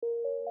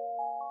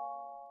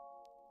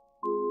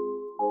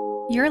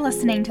You're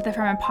listening to the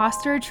From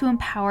Imposter to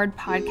Empowered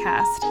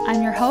podcast.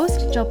 I'm your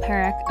host, Jill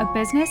Perrick, a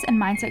business and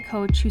mindset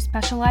coach who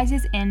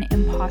specializes in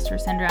imposter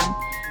syndrome.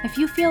 If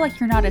you feel like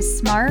you're not as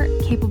smart,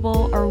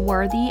 capable, or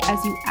worthy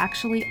as you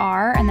actually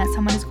are, and that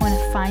someone is going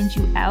to find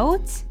you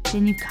out,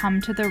 then you've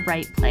come to the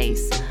right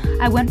place.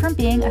 I went from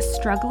being a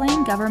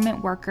struggling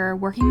government worker,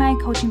 working my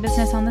coaching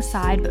business on the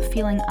side, but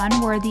feeling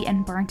unworthy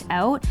and burnt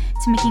out,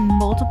 to making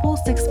multiple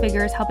six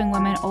figures helping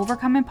women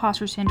overcome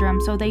imposter syndrome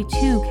so they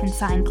too can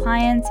sign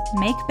clients,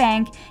 make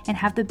bank, and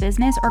have the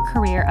business or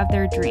career of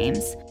their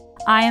dreams.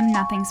 I am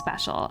nothing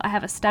special. I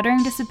have a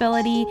stuttering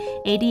disability,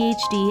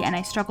 ADHD, and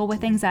I struggle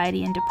with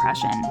anxiety and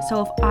depression.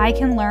 So if I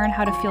can learn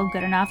how to feel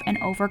good enough and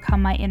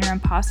overcome my inner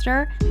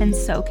imposter, then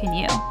so can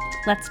you.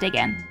 Let's dig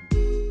in.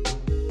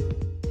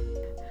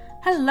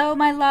 Hello,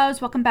 my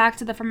loves. Welcome back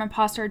to the From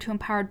Imposter to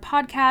Empowered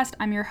podcast.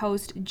 I'm your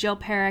host, Jill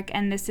Perrick,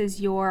 and this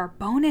is your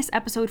bonus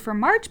episode for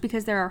March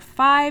because there are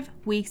 5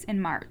 weeks in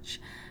March.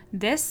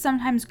 This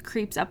sometimes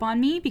creeps up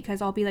on me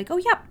because I'll be like, oh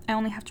yeah, I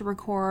only have to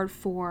record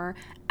 4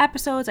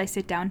 episodes. I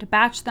sit down to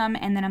batch them,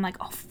 and then I'm like,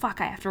 oh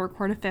fuck, I have to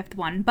record a 5th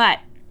one. But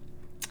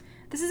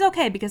this is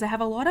okay because I have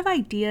a lot of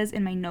ideas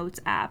in my notes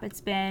app. It's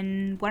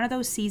been one of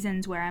those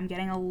seasons where I'm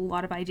getting a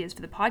lot of ideas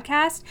for the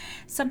podcast.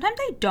 Sometimes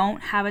I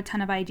don't have a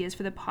ton of ideas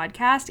for the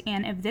podcast,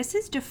 and if this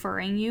is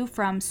deferring you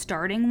from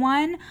starting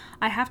one,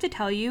 I have to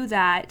tell you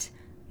that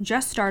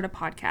just start a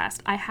podcast.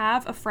 I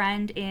have a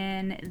friend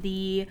in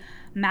the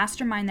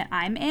mastermind that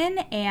I'm in,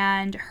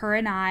 and her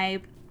and I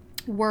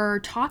were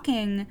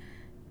talking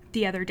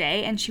the other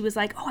day, and she was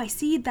like, oh, I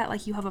see that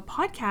like you have a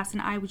podcast,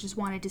 and I just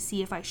wanted to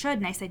see if I should.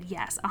 And I said,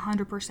 yes,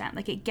 100%.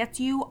 Like, it gets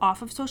you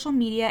off of social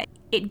media.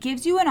 It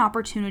gives you an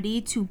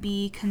opportunity to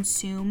be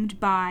consumed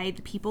by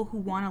the people who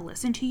want to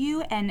listen to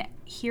you, and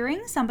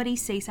hearing somebody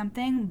say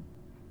something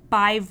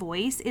by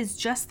voice is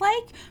just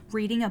like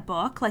reading a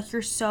book. Like,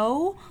 you're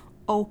so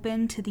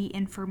open to the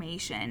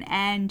information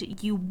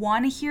and you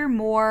want to hear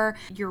more.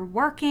 You're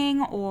working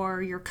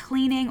or you're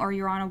cleaning or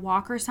you're on a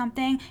walk or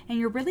something, and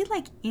you're really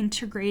like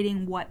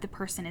integrating what the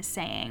person is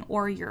saying,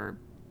 or you're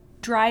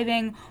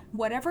driving,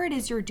 whatever it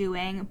is you're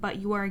doing, but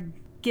you are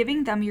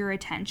giving them your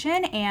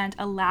attention and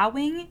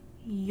allowing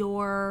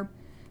your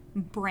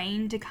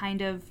brain to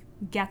kind of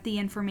get the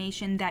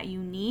information that you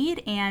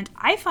need. And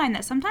I find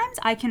that sometimes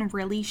I can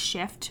really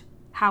shift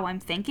how I'm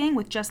thinking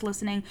with just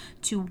listening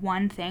to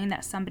one thing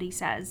that somebody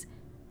says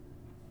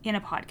in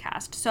a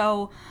podcast.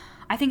 So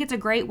I think it's a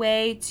great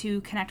way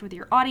to connect with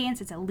your audience.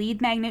 It's a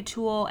lead magnet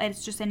tool.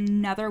 It's just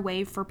another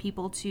way for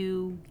people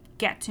to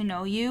get to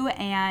know you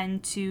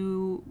and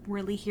to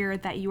really hear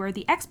that you are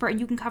the expert, and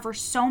you can cover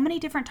so many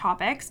different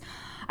topics.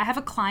 I have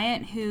a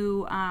client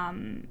who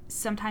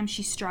sometimes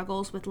she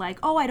struggles with like,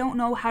 oh, I don't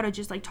know how to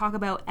just like talk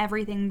about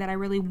everything that I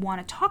really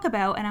want to talk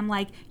about. And I'm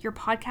like, your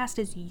podcast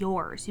is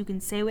yours. You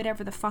can say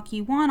whatever the fuck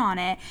you want on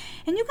it.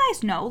 And you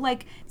guys know,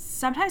 like,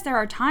 sometimes there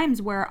are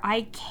times where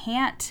I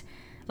can't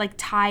like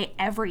tie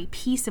every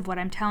piece of what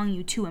I'm telling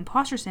you to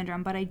imposter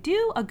syndrome, but I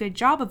do a good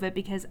job of it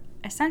because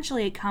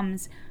essentially it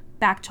comes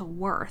back to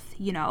worth,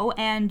 you know,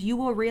 and you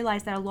will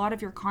realize that a lot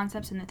of your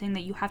concepts and the thing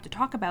that you have to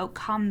talk about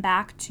come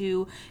back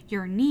to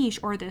your niche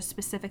or the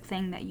specific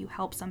thing that you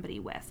help somebody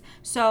with.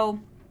 So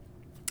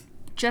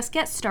just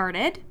get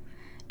started.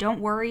 Don't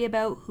worry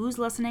about who's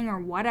listening or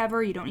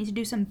whatever. You don't need to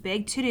do some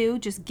big to-do.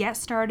 Just get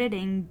started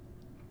and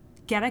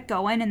get it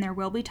going, and there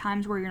will be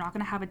times where you're not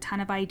going to have a ton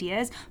of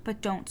ideas, but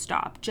don't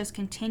stop. Just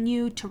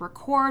continue to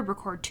record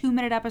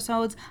 2-minute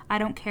episodes. I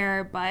don't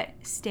care, but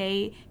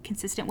stay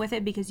consistent with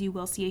it because you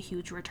will see a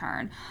huge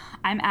return.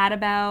 I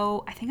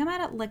think I'm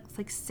at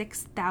like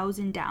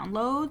 6,000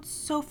 downloads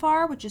so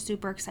far, which is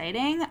super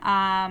exciting.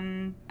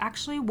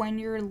 Actually, when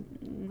you're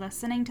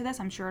listening to this,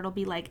 I'm sure it'll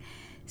be like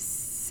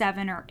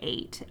 7 or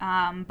 8,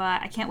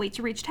 but I can't wait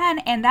to reach 10,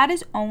 and that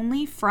is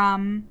only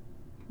from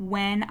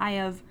when I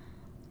have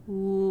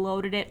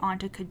loaded it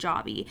onto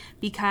Kajabi,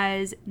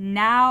 because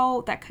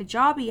now that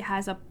Kajabi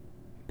has a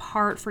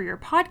part for your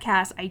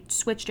podcast, I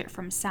switched it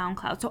from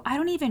SoundCloud. So I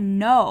don't even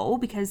know,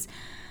 because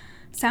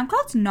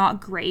SoundCloud's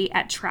not great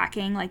at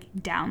tracking like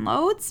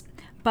downloads,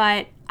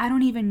 but I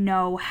don't even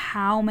know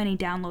how many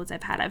downloads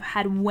I've had. I've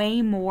had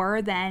way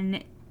more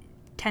than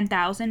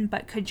 10,000,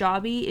 but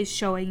Kajabi is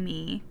showing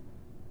me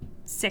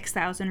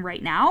 6,000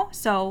 right now.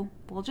 So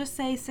we'll just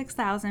say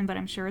 6,000, but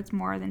I'm sure it's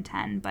more than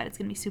 10, but it's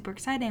going to be super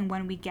exciting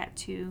when we get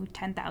to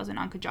 10,000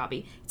 on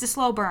Kajabi. It's a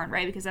slow burn,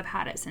 right? Because I've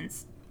had it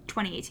since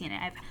 2018,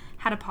 and I've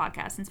had a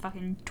podcast since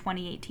fucking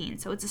 2018.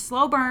 So it's a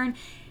slow burn,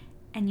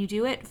 and you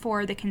do it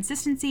for the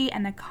consistency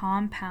and the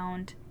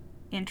compound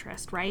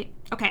interest, right?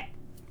 Okay.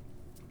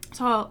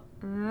 So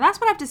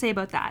that's what I have to say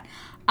about that.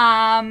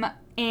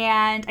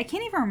 And I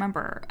can't even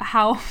remember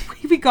how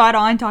we got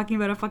on talking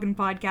about a fucking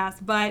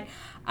podcast, but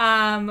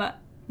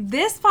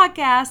this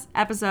podcast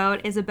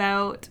episode is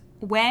about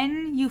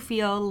when you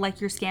feel like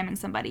you're scamming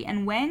somebody,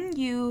 and when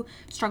you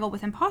struggle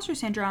with imposter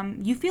syndrome,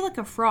 you feel like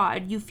a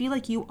fraud. You feel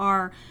like you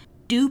are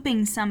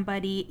duping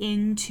somebody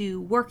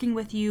into working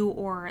with you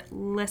or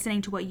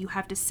listening to what you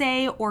have to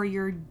say, or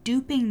you're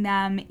duping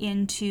them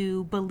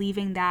into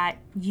believing that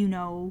you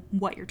know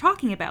what you're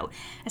talking about.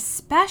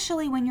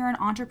 Especially when you're an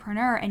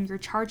entrepreneur and you're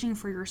charging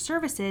for your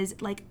services.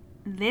 Like,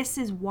 this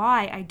is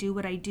why I do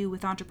what I do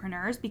with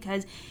entrepreneurs,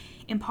 because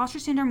imposter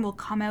syndrome will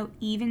come out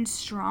even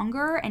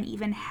stronger and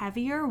even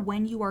heavier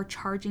when you are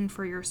charging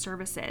for your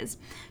services.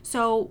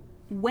 So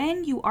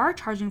when you are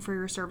charging for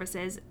your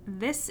services,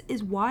 this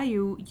is why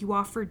you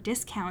offer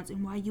discounts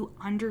and why you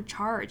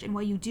undercharge and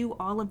why you do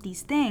all of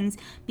these things,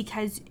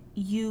 because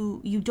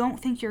you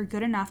don't think you're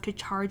good enough to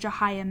charge a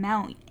high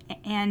amount,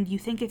 and you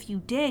think if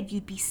you did,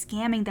 you'd be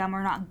scamming them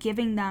or not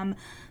giving them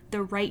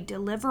the right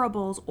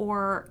deliverables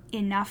or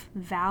enough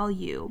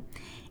value.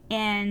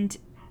 And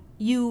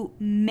you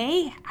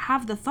may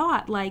have the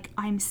thought like,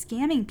 I'm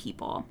scamming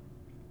people.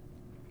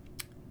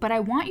 But I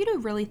want you to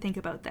really think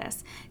about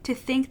this. To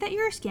think that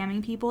you're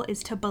scamming people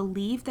is to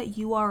believe that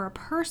you are a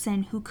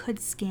person who could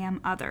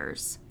scam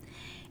others.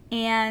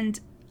 And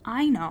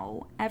I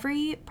know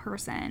every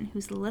person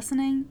who's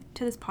listening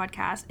to this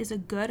podcast is a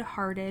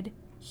good-hearted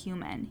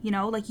human. You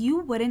know, like, you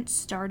wouldn't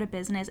start a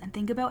business and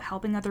think about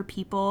helping other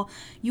people.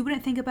 You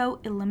wouldn't think about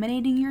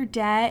eliminating your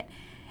debt.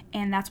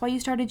 And that's why you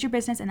started your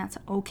business. And that's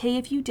okay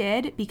if you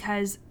did,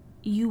 because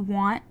you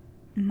want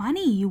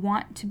money. You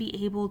want to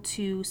be able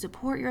to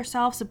support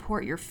yourself,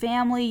 support your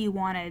family. You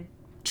want to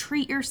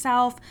treat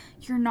yourself.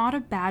 You're not a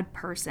bad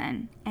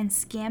person, and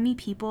scammy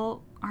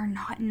people are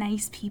not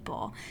nice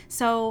people.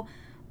 So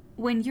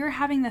when you're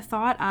having the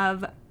thought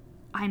of,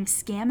 I'm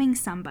scamming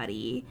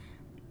somebody,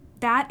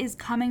 that is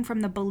coming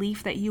from the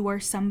belief that you are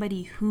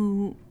somebody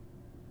who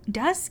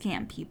does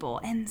scam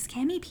people, and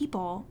scammy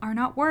people are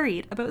not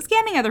worried about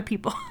scamming other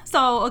people.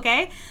 So,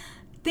 okay,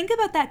 think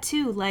about that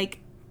too.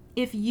 Like,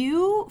 if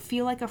you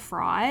feel like a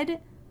fraud,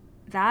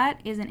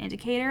 that is an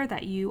indicator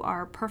that you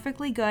are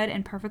perfectly good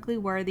and perfectly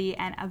worthy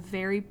and a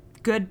very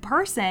good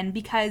person,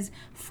 because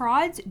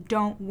frauds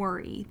don't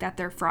worry that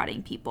they're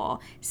frauding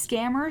people.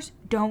 Scammers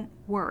don't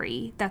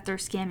worry that they're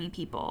scamming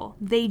people.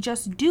 They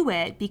just do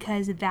it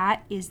because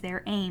that is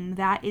their aim.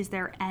 That is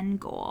their end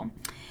goal.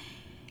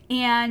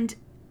 And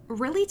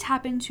really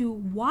tap into,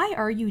 why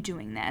are you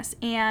doing this?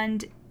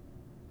 And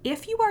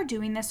if you are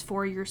doing this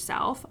for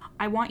yourself,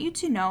 I want you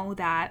to know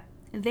that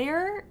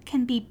there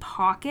can be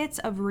pockets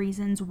of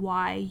reasons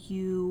why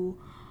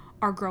you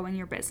are growing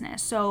your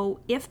business.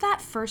 So if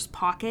that first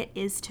pocket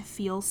is to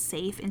feel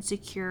safe and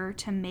secure,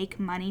 to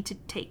make money, to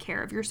take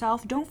care of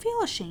yourself, don't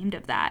feel ashamed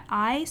of that.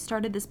 I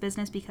started this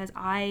business because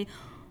I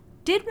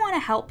did want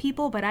to help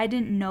people, but I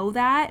didn't know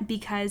that,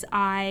 because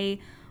I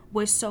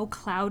was so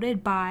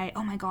clouded by,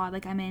 oh my God,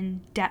 like, I'm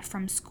in debt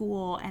from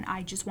school and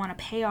I just want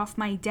to pay off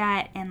my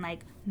debt and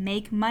like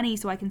make money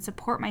so I can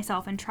support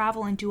myself and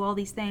travel and do all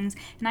these things.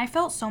 And I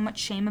felt so much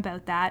shame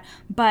about that.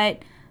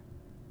 But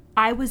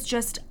I was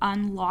just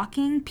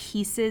unlocking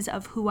pieces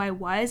of who I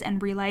was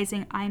and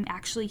realizing I'm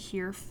actually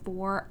here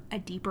for a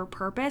deeper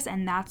purpose.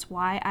 And that's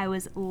why I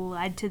was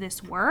led to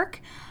this work.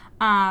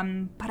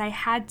 But I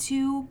had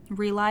to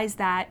realize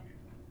that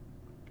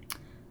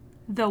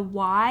the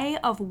why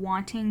of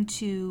wanting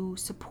to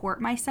support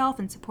myself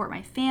and support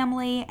my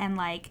family and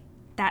like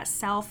that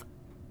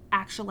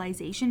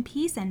self-actualization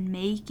piece and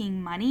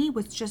making money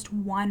was just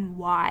one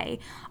why.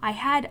 I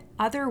had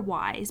other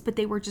whys, but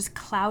they were just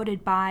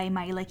clouded by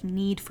my like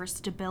need for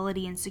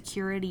stability and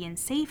security and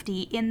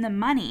safety in the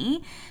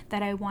money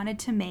that I wanted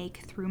to make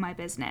through my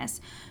business.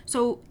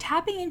 So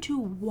tapping into,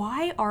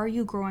 why are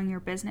you growing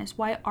your business?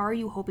 Why are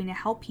you hoping to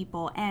help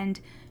people? And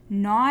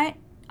not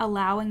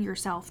allowing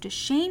yourself to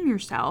shame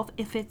yourself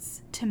if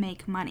it's to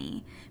make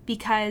money.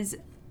 Because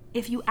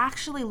if you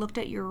actually looked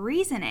at your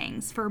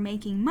reasonings for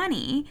making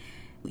money,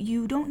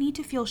 you don't need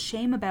to feel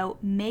shame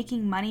about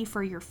making money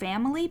for your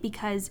family,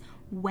 because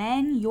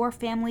when your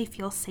family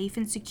feels safe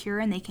and secure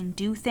and they can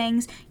do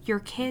things, your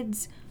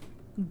kids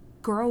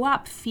grow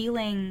up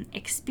feeling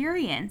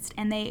experienced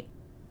and they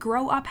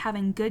grow up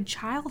having good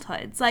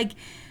childhoods. Like,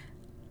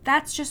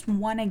 that's just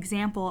one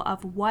example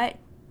of what.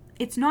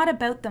 It's not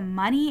about the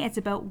money, it's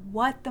about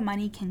what the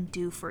money can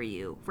do for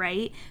you,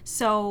 right?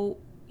 So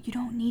you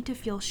don't need to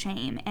feel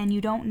shame, and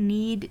you don't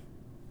need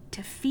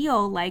to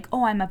feel like,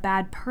 oh, I'm a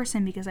bad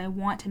person because I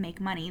want to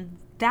make money.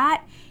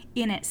 That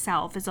in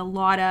itself is a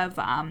lot of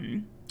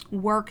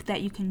work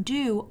that you can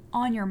do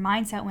on your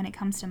mindset when it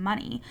comes to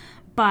money.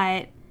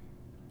 But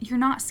you're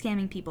not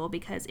scamming people,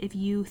 because if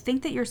you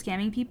think that you're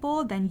scamming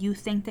people, then you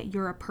think that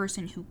you're a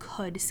person who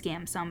could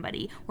scam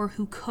somebody or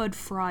who could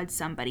fraud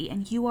somebody,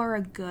 and you are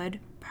a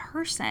good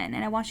person.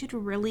 And I want you to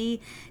really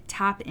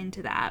tap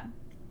into that.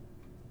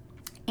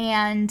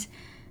 And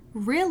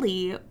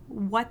really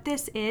what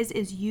this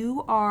is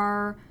you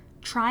are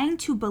trying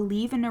to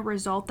believe in a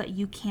result that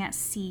you can't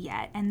see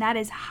yet, and that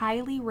is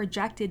highly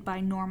rejected by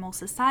normal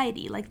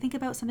society. Like, think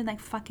about something like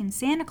fucking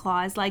Santa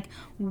Claus. Like,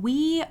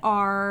 we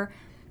are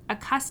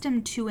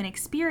accustomed to an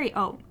experience.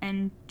 Oh,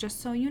 and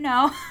just so you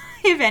know,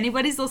 if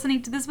anybody's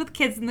listening to this with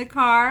kids in the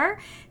car,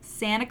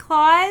 Santa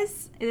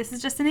Claus, this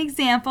is just an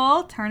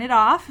example, turn it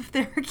off if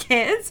there are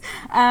kids,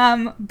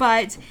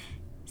 but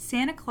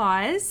Santa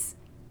Claus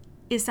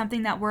is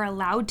something that we're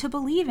allowed to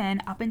believe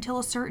in up until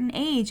a certain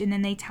age, and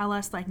then they tell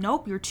us like,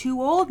 nope, you're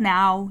too old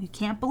now, you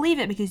can't believe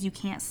it because you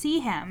can't see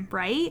him,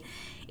 right?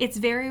 It's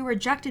very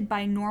rejected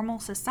by normal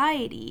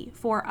society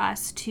for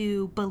us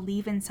to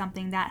believe in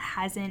something that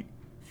hasn't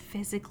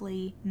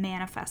physically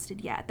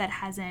manifested yet, that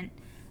hasn't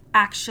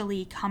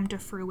actually come to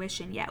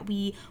fruition yet.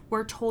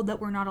 We're told that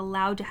we're not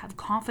allowed to have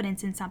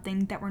confidence in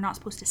something, that we're not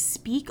supposed to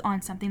speak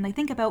on something. Like,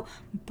 think about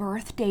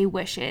birthday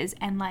wishes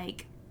and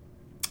like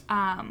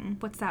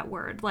what's that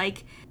word?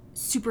 Like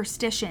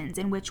superstitions,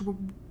 in which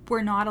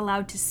we're not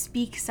allowed to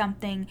speak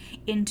something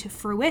into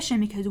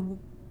fruition because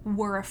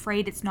we're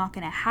afraid it's not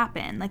going to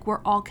happen. Like, we're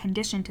all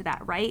conditioned to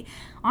that, right?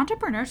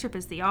 Entrepreneurship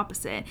is the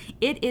opposite.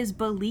 It is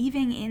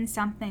believing in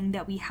something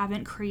that we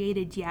haven't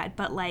created yet,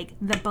 but like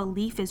the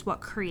belief is what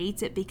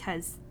creates it,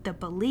 because the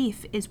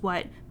belief is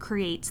what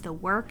creates the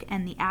work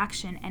and the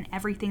action and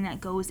everything that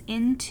goes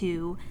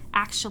into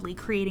actually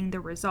creating the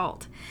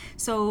result.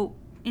 So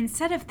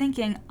instead of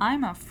thinking,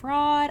 I'm a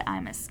fraud,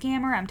 I'm a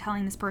scammer, I'm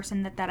telling this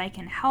person that I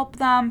can help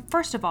them,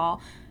 first of all,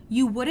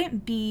 you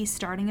wouldn't be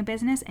starting a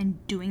business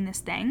and doing this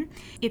thing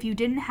if you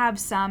didn't have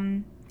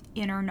some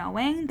inner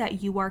knowing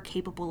that you are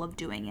capable of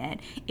doing it.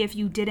 If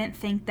you didn't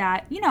think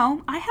that,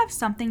 I have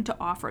something to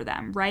offer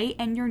them, right?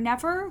 And you're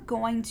never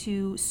going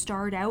to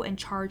start out and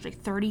charge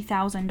like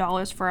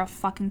 $30,000 for a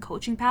fucking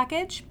coaching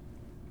package.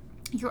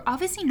 You're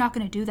obviously not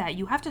going to do that.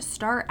 You have to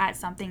start at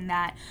something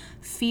that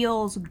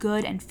feels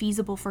good and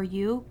feasible for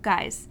you.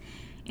 Guys,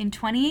 in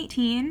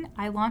 2018,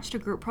 I launched a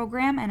group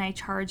program and I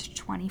charged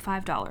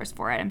 $25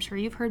 for it. I'm sure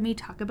you've heard me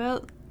talk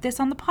about this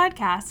on the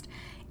podcast.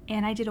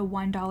 And I did a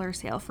 $1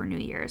 sale for New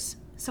Year's.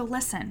 So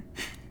listen,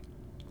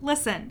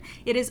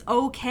 it is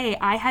okay.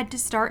 I had to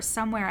start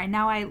somewhere, and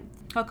now I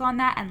hook on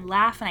that and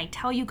laugh and I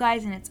tell you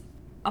guys, and it's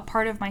a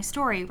part of my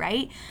story,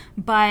 right?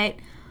 But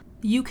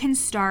you can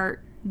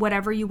start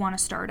whatever you want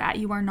to start at.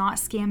 You are not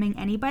scamming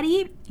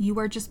anybody. You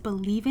are just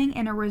believing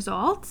in a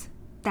result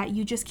that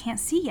you just can't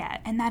see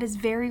yet. And that is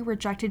very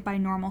rejected by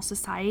normal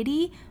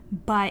society.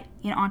 But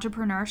in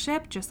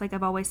entrepreneurship, just like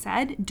I've always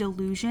said,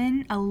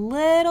 delusion, a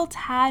little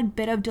tad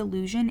bit of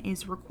delusion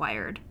is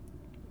required.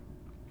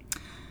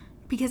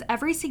 Because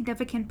every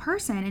significant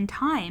person in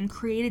time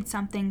created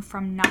something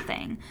from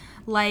nothing.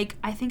 Like,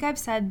 I think I've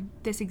said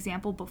this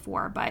example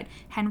before, but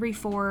Henry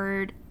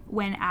Ford,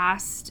 when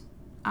asked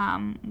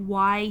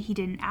why he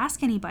didn't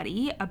ask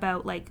anybody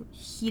about, like,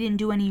 he didn't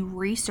do any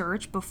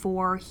research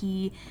before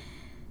he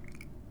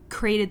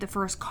created the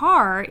first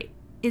car,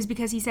 is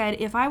because he said,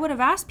 if I would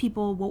have asked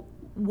people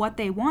what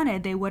they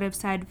wanted, they would have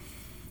said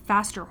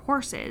faster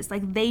horses.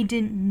 Like, they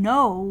didn't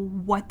know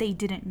what they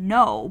didn't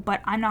know, but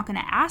I'm not going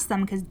to ask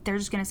them because they're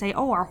just going to say,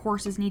 oh, our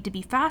horses need to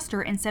be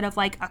faster, instead of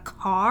like, a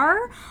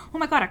car? Oh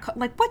my God,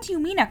 like, what do you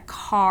mean a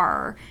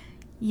car?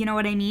 You know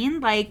what I mean?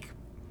 Like,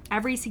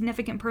 every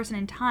significant person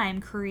in time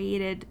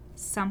created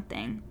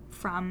something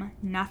from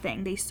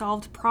nothing. They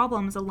solved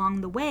problems along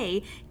the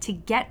way to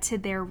get to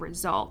their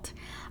result.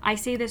 I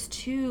say this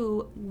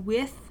too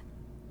with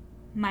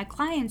my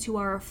clients who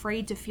are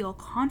afraid to feel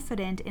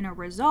confident in a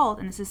result,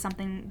 and this is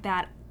something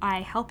that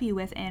I help you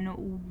with in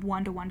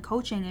one-to-one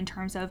coaching, in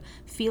terms of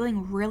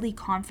feeling really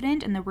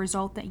confident in the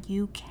result that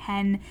you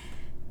can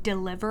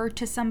deliver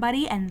to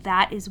somebody, and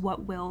that is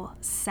what will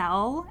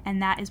sell,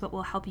 and that is what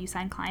will help you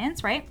sign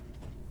clients, right?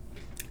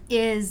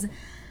 Is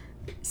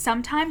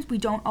sometimes we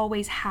don't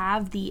always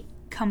have the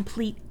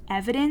complete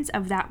evidence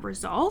of that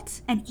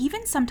result, and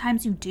even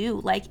sometimes you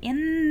do. Like,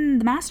 in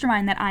the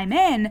mastermind that I'm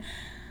in,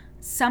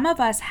 some of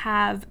us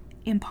have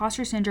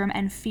imposter syndrome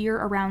and fear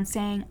around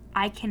saying,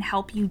 I can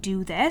help you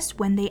do this,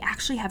 when they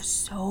actually have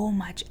so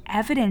much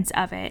evidence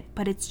of it,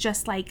 but it's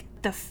just like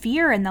the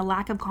fear and the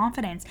lack of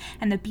confidence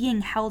and the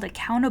being held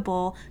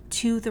accountable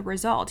to the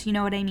result. You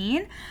know what I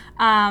mean?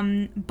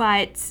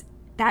 But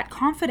that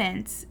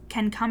confidence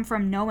can come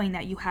from knowing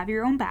that you have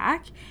your own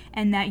back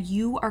and that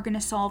you are going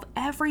to solve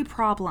every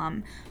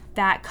problem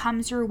that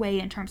comes your way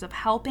in terms of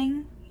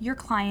helping your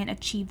client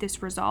achieve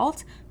this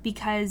result,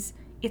 because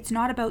it's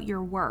not about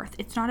your worth.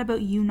 It's not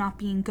about you not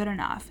being good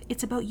enough.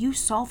 It's about you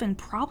solving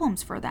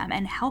problems for them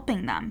and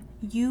helping them.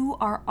 You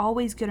are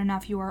always good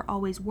enough. You are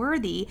always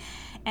worthy.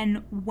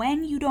 And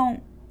when you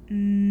don't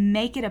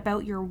make it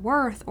about your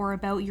worth or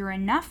about your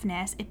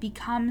enoughness, it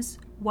becomes,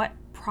 what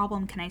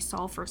problem can I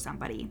solve for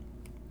somebody?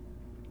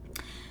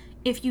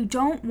 If you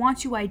don't want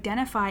to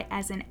identify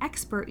as an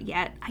expert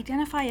yet,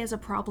 identify as a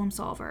problem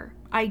solver.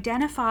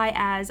 Identify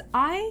as,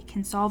 I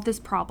can solve this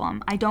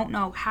problem. I don't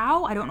know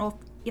how. I don't know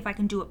if I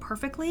can do it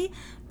perfectly,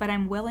 but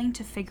I'm willing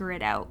to figure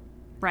it out,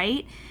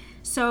 right?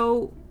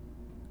 So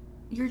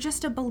you're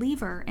just a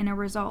believer in a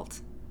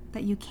result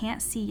that you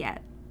can't see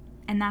yet,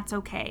 and that's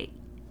okay.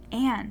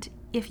 And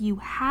if you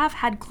have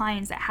had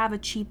clients that have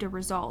achieved a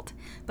result,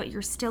 but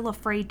you're still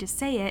afraid to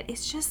say it,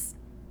 it's just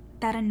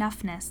that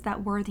enoughness,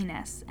 that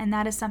worthiness, and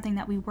that is something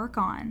that we work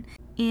on.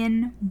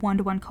 in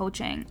one-to-one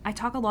coaching. I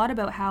talk a lot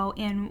about how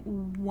in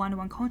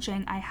one-to-one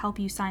coaching, I help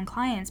you sign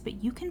clients,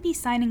 but you can be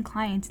signing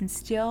clients and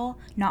still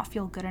not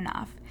feel good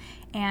enough.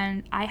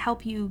 And I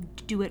help you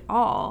do it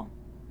all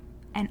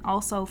and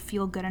also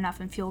feel good enough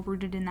and feel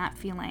rooted in that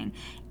feeling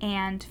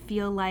and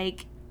feel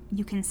like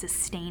you can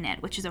sustain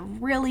it, which is a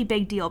really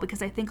big deal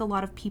because I think a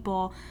lot of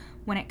people,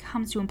 when it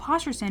comes to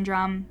imposter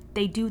syndrome,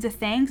 they do the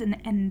things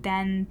and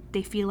then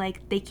they feel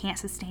like they can't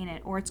sustain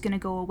it, or it's going to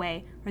go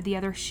away, or the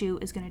other shoe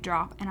is going to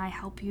drop. And I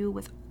help you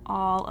with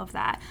all of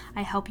that.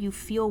 I help you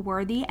feel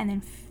worthy and then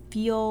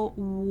feel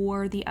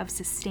worthy of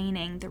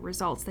sustaining the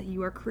results that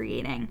you are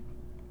creating.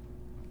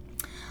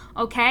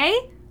 Okay?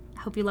 I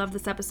hope you love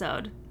this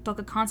episode. Book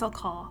a consult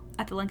call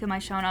at the link in my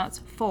show notes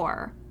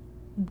for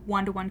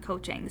one-to-one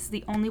coaching. This is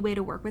the only way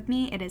to work with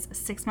me. It is a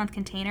 6-month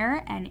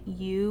container, and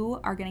you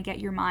are going to get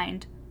your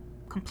mind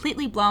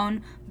completely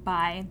blown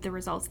by the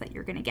results that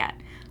you're going to get.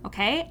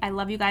 Okay? I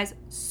love you guys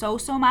so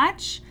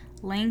much.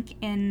 Link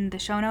in the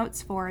show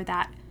notes for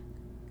that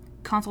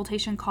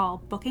consultation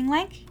call booking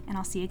link, and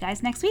I'll see you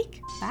guys next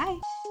week. Bye.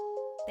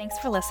 Thanks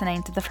for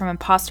listening to the From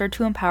Imposter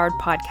to Empowered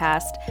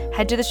podcast.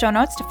 Head to the show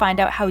notes to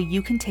find out how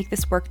you can take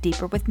this work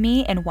deeper with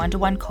me in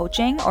one-to-one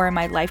coaching or in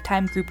my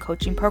lifetime group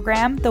coaching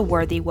program, The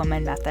Worthy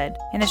Woman Method.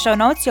 In the show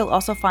notes, you'll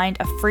also find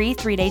a free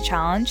 3-day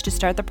challenge to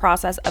start the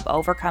process of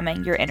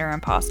overcoming your inner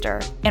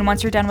imposter. And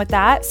once you're done with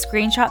that,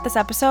 screenshot this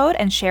episode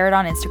and share it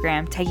on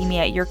Instagram, tagging me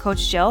at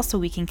YourCoachJill so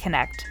we can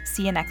connect.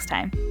 See you next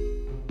time.